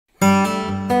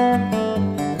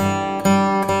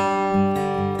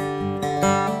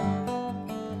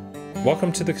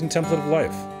Welcome to the Contemplative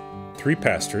Life. Three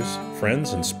pastors,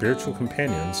 friends, and spiritual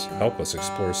companions help us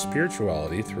explore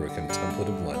spirituality through a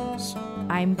contemplative lens.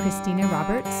 I'm Christina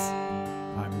Roberts.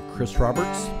 I'm Chris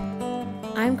Roberts.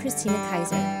 I'm Christina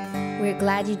Kaiser. We're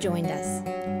glad you joined us.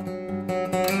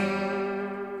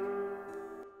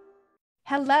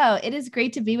 Hello, it is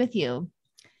great to be with you.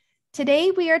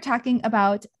 Today we are talking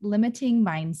about limiting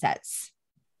mindsets.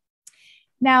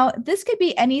 Now, this could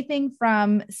be anything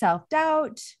from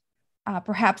self-doubt,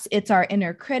 perhaps it's our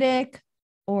inner critic,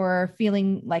 or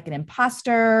feeling like an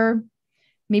imposter.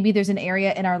 Maybe there's an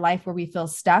area in our life where we feel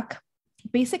stuck.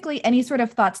 Basically, any sort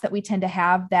of thoughts that we tend to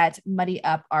have that muddy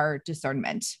up our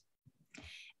discernment.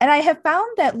 And I have found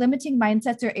that limiting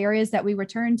mindsets are areas that we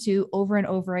return to over and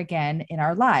over again in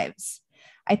our lives.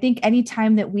 I think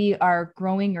anytime that we are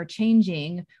growing or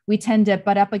changing, we tend to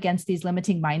butt up against these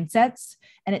limiting mindsets.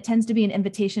 And it tends to be an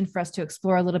invitation for us to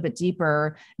explore a little bit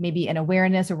deeper, maybe an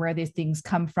awareness of where these things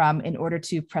come from in order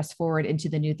to press forward into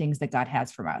the new things that God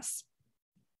has from us.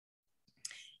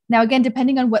 Now, again,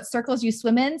 depending on what circles you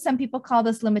swim in, some people call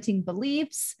this limiting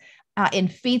beliefs. In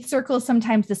faith circles,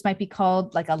 sometimes this might be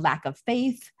called like a lack of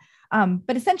faith.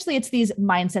 But essentially, it's these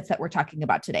mindsets that we're talking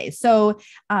about today. So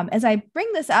as I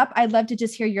bring this up, I'd love to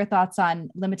just hear your thoughts on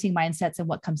limiting mindsets and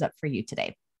what comes up for you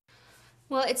today.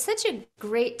 Well, it's such a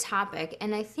great topic.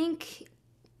 And I think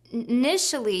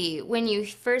initially, when you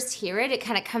first hear it, it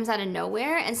kind of comes out of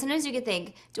nowhere. And sometimes you could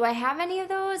think, do I have any of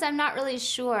those? I'm not really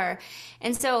sure.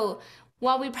 And so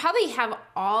while we probably have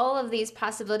all of these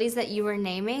possibilities that you were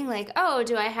naming, like, oh,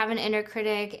 do I have an inner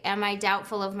critic? Am I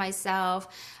doubtful of myself?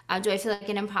 Do I feel like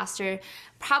an imposter?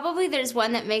 Probably there's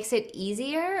one that makes it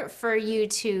easier for you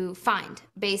to find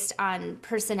based on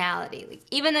personality. Like,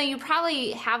 even though you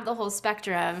probably have the whole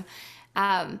spectrum.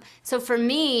 So for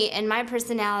me and my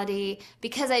personality,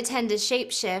 because I tend to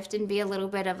shapeshift and be a little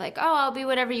bit of like, oh, I'll be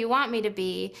whatever you want me to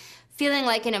be, feeling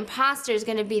like an imposter is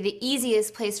going to be the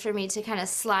easiest place for me to kind of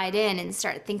slide in and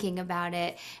start thinking about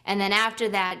it. And then after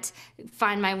that,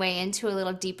 find my way into a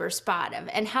little deeper spot of,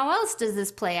 and how else does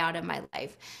this play out in my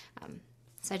life?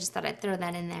 So I just thought I'd throw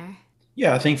that in there.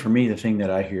 Yeah, I think for me, the thing that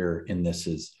I hear in this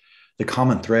is the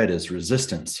common thread is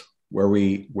resistance, where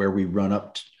we run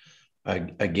up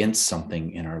against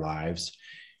something in our lives.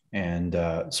 And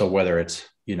so whether it's,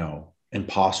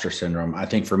 imposter syndrome, I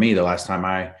think for me, the last time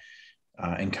I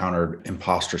encountered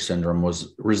imposter syndrome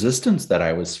was resistance that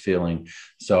I was feeling.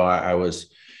 So I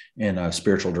was in a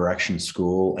spiritual direction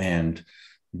school, and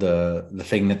the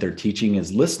thing that they're teaching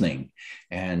is listening.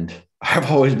 And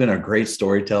I've always been a great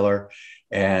storyteller,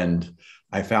 and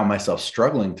I found myself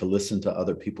struggling to listen to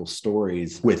other people's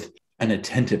stories with an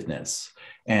attentiveness.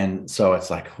 And so it's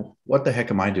like, what the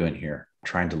heck am I doing here?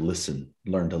 Trying to listen,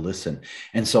 learn to listen.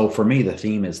 And so for me, the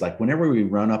theme is like, whenever we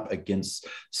run up against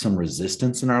some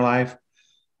resistance in our life,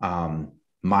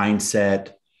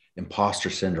 mindset, imposter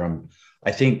syndrome,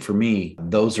 I think for me,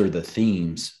 those are the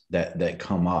themes that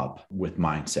come up with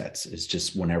mindsets. It's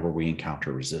just whenever we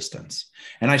encounter resistance.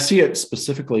 And I see it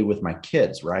specifically with my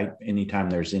kids, right? Anytime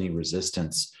there's any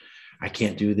resistance, I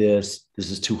can't do this.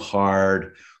 This is too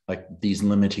hard, like these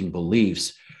limiting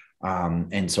beliefs.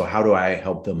 And so how do I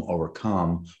help them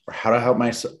overcome, or how to help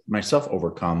myself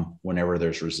overcome whenever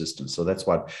there's resistance? So that's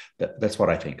what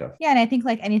I think of. Yeah. And I think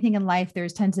like anything in life, there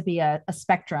tends to be a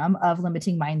spectrum of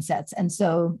limiting mindsets. And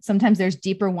so sometimes there's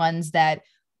deeper ones that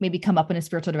maybe come up in a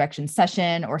spiritual direction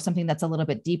session or something that's a little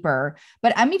bit deeper.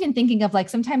 But I'm even thinking of like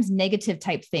sometimes negative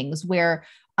type things where,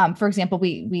 for example,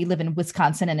 we live in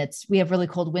Wisconsin and we have really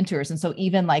cold winters. And so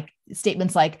even like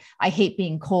statements like, I hate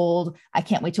being cold. I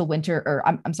can't wait till winter, or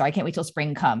I'm sorry, I can't wait till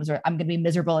spring comes, or I'm going to be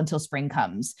miserable until spring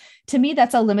comes. To me,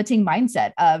 that's a limiting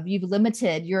mindset of you've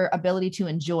limited your ability to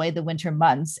enjoy the winter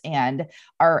months and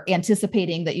are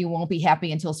anticipating that you won't be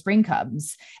happy until spring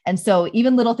comes. And so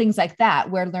even little things like that,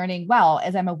 we're learning, well,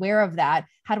 as I'm aware of that,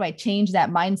 how do I change that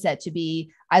mindset to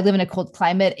be, I live in a cold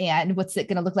climate, and what's it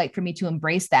going to look like for me to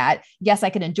embrace that? Yes, I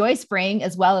can enjoy spring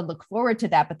as well and look forward to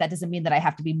that, but that doesn't mean that I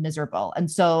have to be miserable. And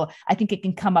so I think it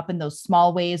can come up in those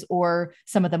small ways or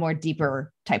some of the more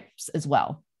deeper types as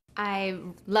well. I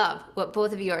love what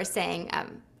both of you are saying.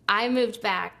 I moved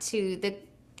back to the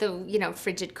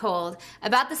frigid cold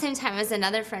about the same time as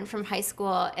another friend from high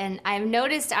school. And I've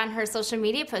noticed on her social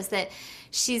media posts that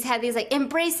she's had these like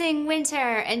embracing winter,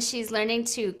 and she's learning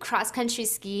to cross country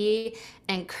ski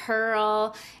and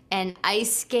curl and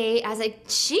ice skate. I was like,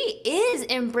 she is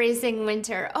embracing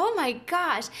winter. Oh my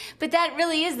gosh. But that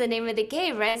really is the name of the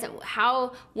game, right?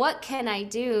 So what can I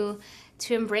do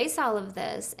to embrace all of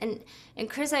this. And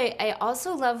Chris, I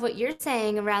also love what you're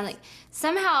saying around like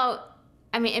somehow,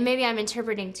 I mean, and maybe I'm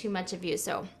interpreting too much of you,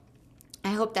 so I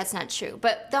hope that's not true.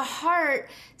 But the heart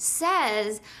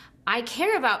says, I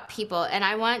care about people and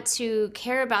I want to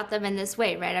care about them in this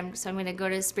way, right? So I'm going to go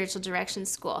to spiritual direction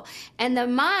school. And the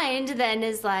mind then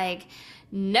is like,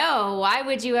 no, why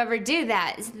would you ever do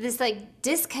that? This like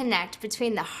disconnect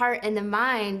between the heart and the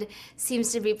mind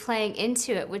seems to be playing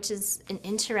into it, which is an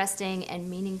interesting and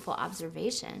meaningful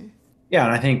observation. Yeah.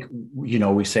 And I think,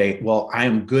 we say, well, I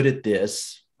am good at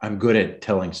this. I'm good at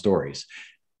telling stories,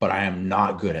 but I am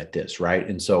not good at this. Right.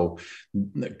 And so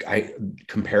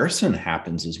comparison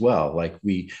happens as well. Like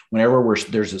whenever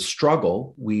there's a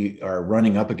struggle, we are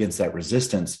running up against that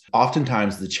resistance.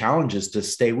 Oftentimes the challenge is to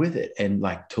stay with it and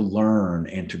like to learn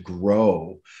and to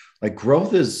grow. Like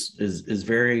growth is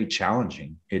very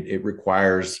challenging. It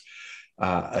requires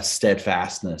a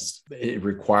steadfastness. It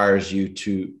requires you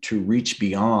to reach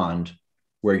beyond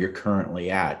where you're currently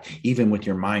at, even with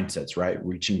your mindsets, right?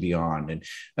 Reaching beyond and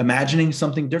imagining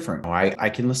something different.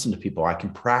 I can listen to people. I can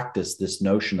practice this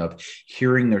notion of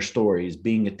hearing their stories,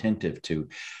 being attentive to.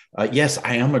 Yes,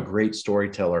 I am a great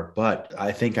storyteller, but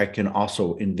I think I can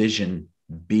also envision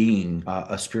being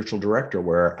a spiritual director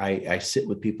where I sit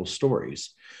with people's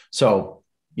stories. So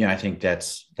I think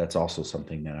that's also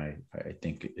something that I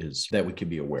think is that we can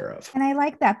be aware of. And I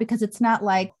like that because it's not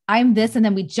like I'm this and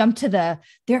then we jump to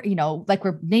like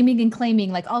we're naming and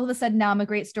claiming, like all of a sudden now I'm a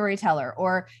great storyteller.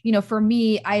 Or, for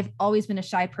me, I've always been a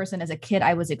shy person. As a kid,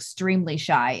 I was extremely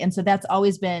shy. And so that's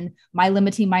always been my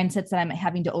limiting mindsets that I'm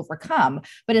having to overcome.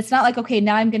 But it's not like, okay,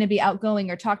 now I'm going to be outgoing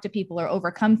or talk to people or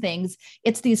overcome things.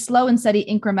 It's these slow and steady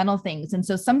incremental things. And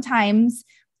so sometimes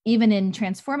even in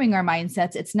transforming our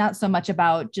mindsets, it's not so much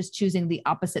about just choosing the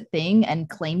opposite thing and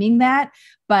claiming that,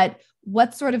 but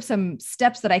what sort of some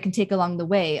steps that I can take along the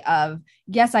way of,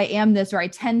 yes, I am this, or I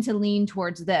tend to lean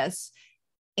towards this.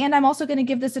 And I'm also going to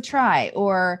give this a try.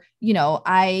 Or,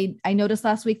 I noticed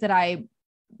last week that I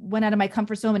went out of my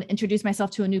comfort zone and introduced myself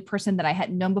to a new person that I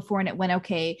hadn't known before and it went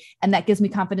okay. And that gives me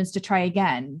confidence to try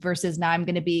again versus now I'm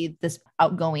going to be this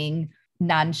outgoing,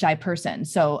 non-shy person.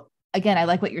 So again, I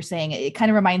like what you're saying. It kind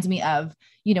of reminds me of,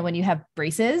 when you have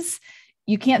braces,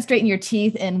 you can't straighten your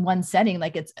teeth in one setting.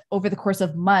 Like it's over the course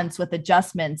of months with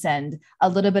adjustments and a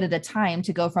little bit at a time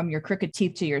to go from your crooked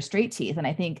teeth to your straight teeth. And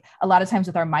I think a lot of times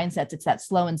with our mindsets, it's that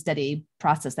slow and steady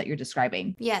process that you're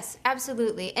describing. Yes,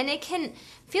 absolutely. And it can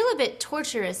feel a bit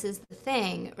torturous is the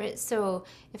thing, right? So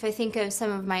if I think of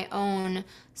some of my own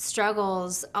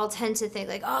struggles, I'll tend to think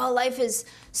like, oh, life is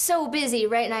so busy,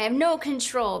 right? And I have no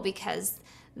control because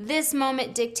this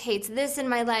moment dictates this in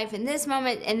my life and this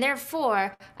moment, and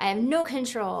therefore I have no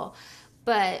control.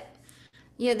 But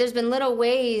there's been little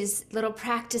ways, little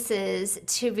practices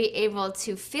to be able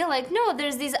to feel like, no,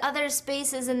 there's these other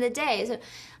spaces in the day. So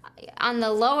on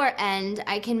the lower end,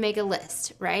 I can make a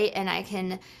list, right? And I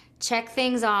can check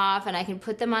things off and I can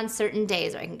put them on certain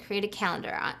days, or I can create a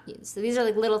calendar. So these are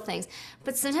like little things.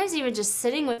 But sometimes even just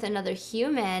sitting with another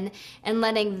human and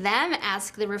letting them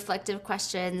ask the reflective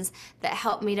questions that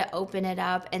help me to open it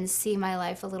up and see my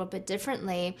life a little bit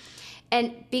differently.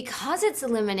 And because it's a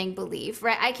limiting belief,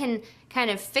 right, I can kind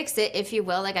of fix it, if you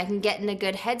will, like I can get in a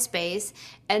good headspace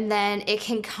and then it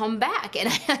can come back and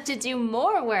I have to do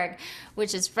more work,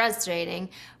 which is frustrating.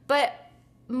 But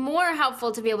more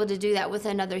helpful to be able to do that with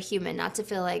another human, not to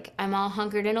feel like I'm all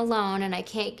hunkered in alone and I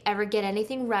can't ever get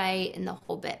anything right and the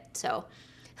whole bit. So,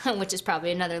 which is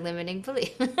probably another limiting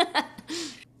belief.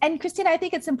 And Christina, I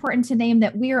think it's important to name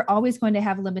that we are always going to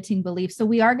have limiting beliefs. So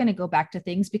we are going to go back to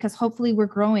things because hopefully we're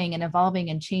growing and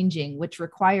evolving and changing, which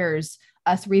requires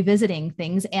us revisiting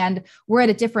things. And we're at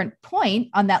a different point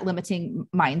on that limiting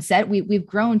mindset. We've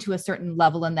grown to a certain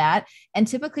level in that. And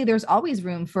typically there's always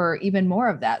room for even more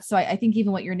of that. So I think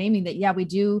even what you're naming that, yeah, we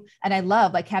do. And I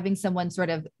love like having someone sort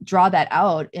of draw that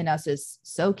out in us is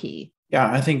so key.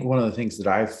 Yeah. I think one of the things that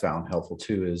I've found helpful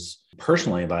too is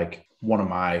personally, like one of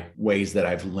my ways that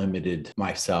I've limited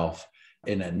myself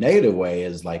in a negative way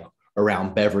is like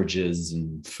around beverages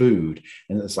and food.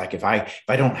 And it's like, if I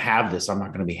don't have this, I'm not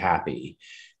going to be happy.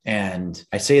 And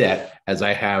I say that as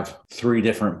I have 3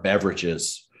 different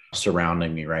beverages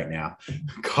surrounding me right now: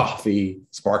 coffee,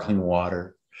 sparkling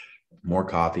water, more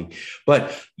coffee.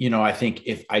 But, I think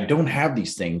if I don't have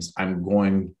these things, I'm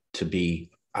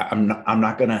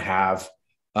not going to have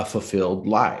a fulfilled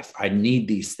life. I need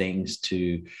these things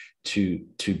to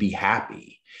be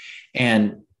happy.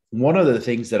 And one of the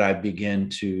things that I begin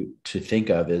to think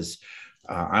of is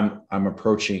I'm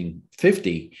approaching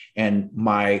 50, and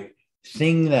my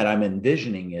thing that I'm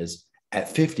envisioning is at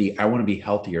 50, I want to be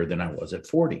healthier than I was at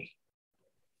 40.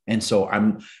 And so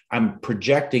I'm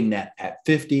projecting that at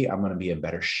 50, I'm going to be in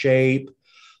better shape.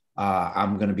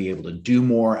 I'm going to be able to do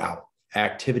more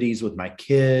activities with my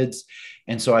kids.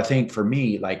 And so I think for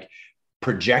me, like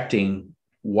projecting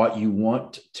what you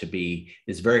want to be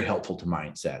is very helpful to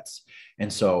mindsets.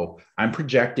 And so I'm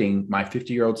projecting my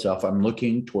 50-year-old self. I'm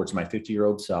looking towards my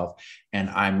 50-year-old self, and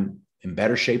I'm in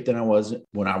better shape than I was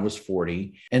when I was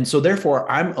 40. And so therefore,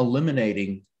 I'm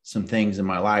eliminating some things in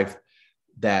my life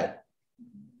that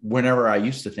whenever I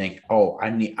used to think, oh, I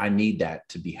need that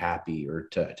to be happy or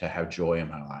to have joy in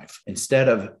my life. Instead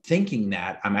of thinking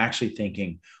that, I'm actually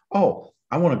thinking, oh,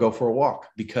 I want to go for a walk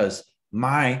because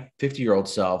my 50-year-old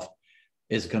self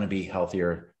is going to be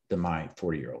healthier than my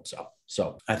 40-year-old self.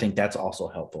 So I think that's also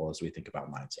helpful as we think about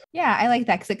mindset. Yeah, I like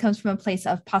that because it comes from a place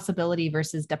of possibility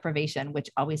versus deprivation, which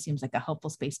always seems like a helpful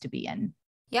space to be in.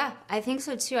 Yeah, I think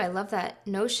so too. I love that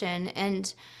notion.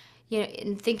 And,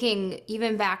 in thinking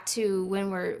even back to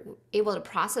when we're able to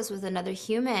process with another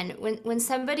human, when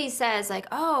somebody says like,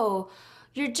 oh,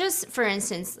 you're just, for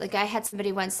instance, like I had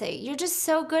somebody once say, you're just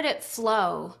so good at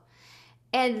flow.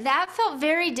 And that felt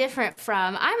very different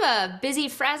from, I'm a busy,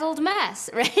 frazzled mess,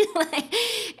 right?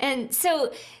 And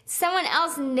so someone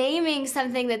else naming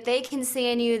something that they can see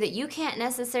in you that you can't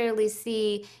necessarily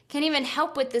see can even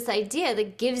help with this idea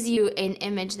that gives you an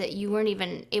image that you weren't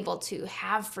even able to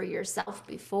have for yourself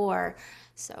before.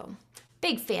 So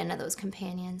big fan of those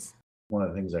companions. One of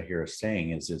the things I hear us saying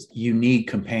is you need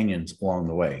companions along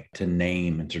the way to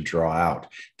name and to draw out,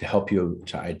 to help you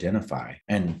to identify.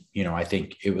 And, I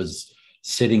think it was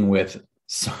sitting with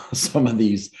some of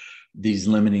these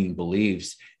limiting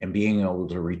beliefs and being able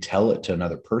to retell it to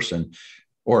another person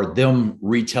or them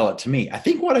retell it to me. I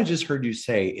think what I just heard you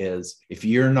say is if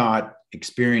you're not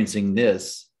experiencing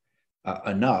this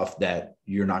enough, that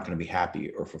you're not going to be happy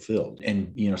or fulfilled.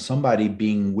 And, somebody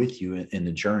being with you in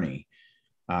the journey,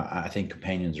 I think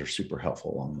companions are super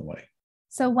helpful along the way.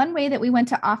 So one way that we want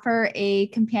to offer a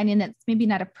companion that's maybe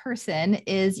not a person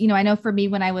is, I know for me,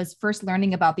 when I was first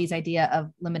learning about these idea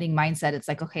of limiting mindset, it's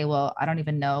like, okay, well, I don't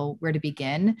even know where to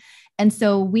begin. And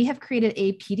so we have created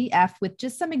a PDF with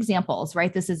just some examples,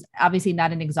 right? This is obviously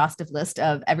not an exhaustive list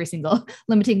of every single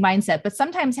limiting mindset, but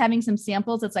sometimes having some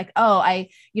samples, it's like, oh, I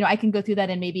can go through that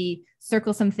and maybe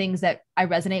circle some things that I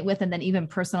resonate with, and then even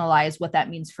personalize what that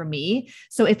means for me.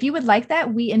 So if you would like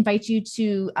that, we invite you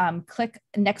to click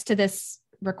next to this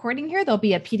recording here. There'll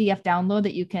be a PDF download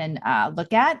that you can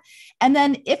look at. And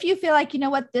then if you feel like,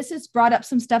 this has brought up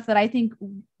some stuff that I think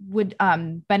would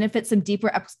benefit some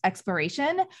deeper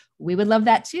exploration, we would love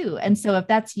that too. And so if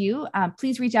that's you,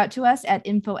 please reach out to us at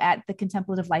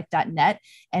info@thecontemplativelife.net,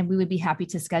 and we would be happy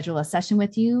to schedule a session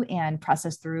with you and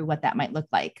process through what that might look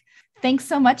like. Thanks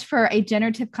so much for a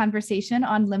generative conversation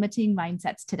on limiting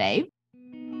mindsets today.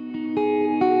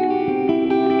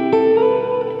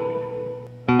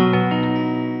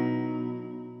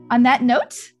 On that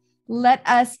note, let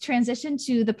us transition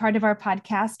to the part of our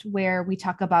podcast where we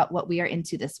talk about what we are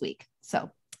into this week. So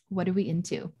what are we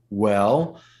into?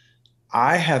 Well,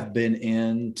 I have been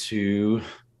into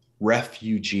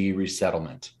refugee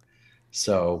resettlement.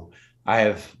 So I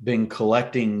have been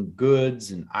collecting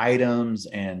goods and items,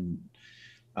 and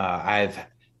I've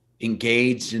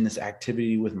engaged in this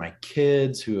activity with my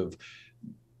kids who have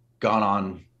gone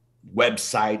on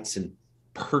websites and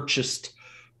purchased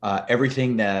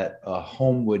everything that a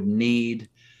home would need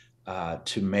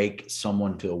to make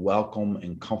someone feel welcome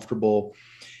and comfortable.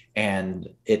 And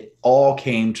it all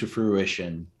came to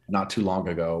fruition not too long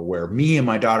ago, where me and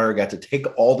my daughter got to take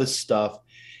all this stuff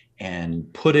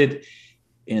and put it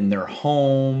in their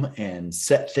home and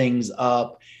set things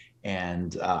up.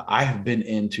 And I have been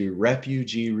into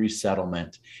refugee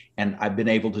resettlement, and I've been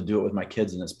able to do it with my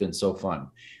kids, and it's been so fun.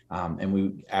 And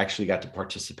we actually got to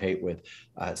participate with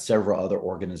several other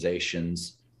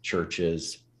organizations,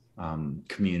 churches,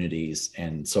 communities.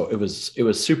 And so it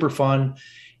was super fun.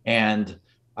 And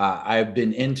I've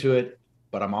been into it,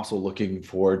 but I'm also looking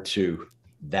forward to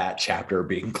that chapter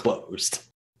being closed.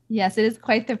 Yes, it is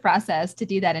quite the process to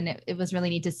do that. And it was really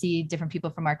neat to see different people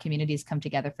from our communities come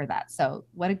together for that. So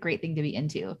what a great thing to be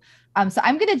into. So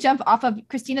I'm going to jump off of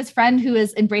Christina's friend who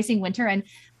is embracing winter, and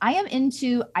I am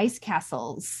into ice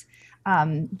castles.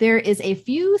 There is a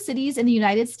few cities in the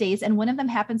United States, and one of them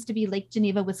happens to be Lake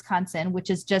Geneva, Wisconsin, which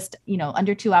is just,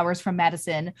 under 2 hours from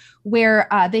Madison, where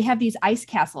they have these ice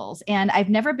castles. And I've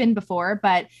never been before,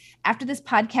 but after this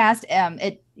podcast,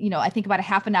 I think about a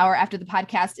half an hour after the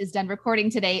podcast is done recording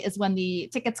today is when the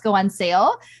tickets go on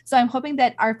sale. So I'm hoping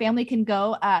that our family can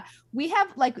go. We have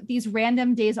like these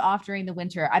random days off during the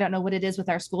winter. I don't know what it is with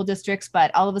our school districts,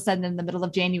 but all of a sudden in the middle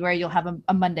of January, you'll have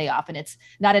a Monday off and it's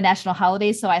not a national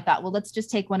holiday. So I thought, well, let's just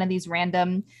take one of these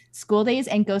random school days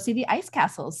and go see the ice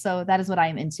castles. So that is what I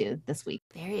am into this week.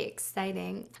 Very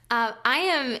exciting. I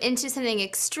am into something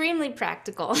extremely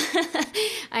practical.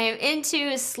 I am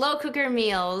into slow cooker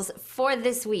meals for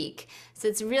this week. So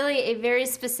it's really a very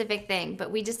specific thing, but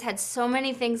we just had so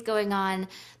many things going on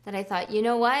that I thought, you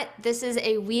know what? This is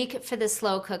a week for the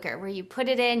slow cooker where you put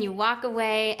it in, you walk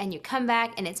away, and you come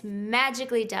back and it's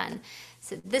magically done.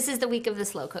 So this is the week of the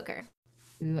slow cooker.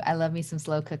 Ooh, I love me some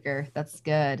slow cooker. That's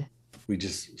good. We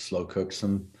just slow cooked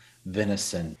some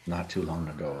venison not too long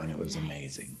ago, and it was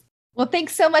amazing. Well,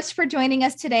 thanks so much for joining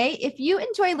us today. If you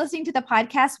enjoy listening to the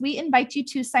podcast, we invite you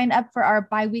to sign up for our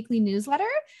biweekly newsletter.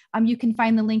 You can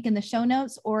find the link in the show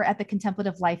notes or at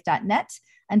thecontemplativelife.net.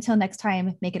 Until next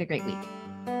time, make it a great week.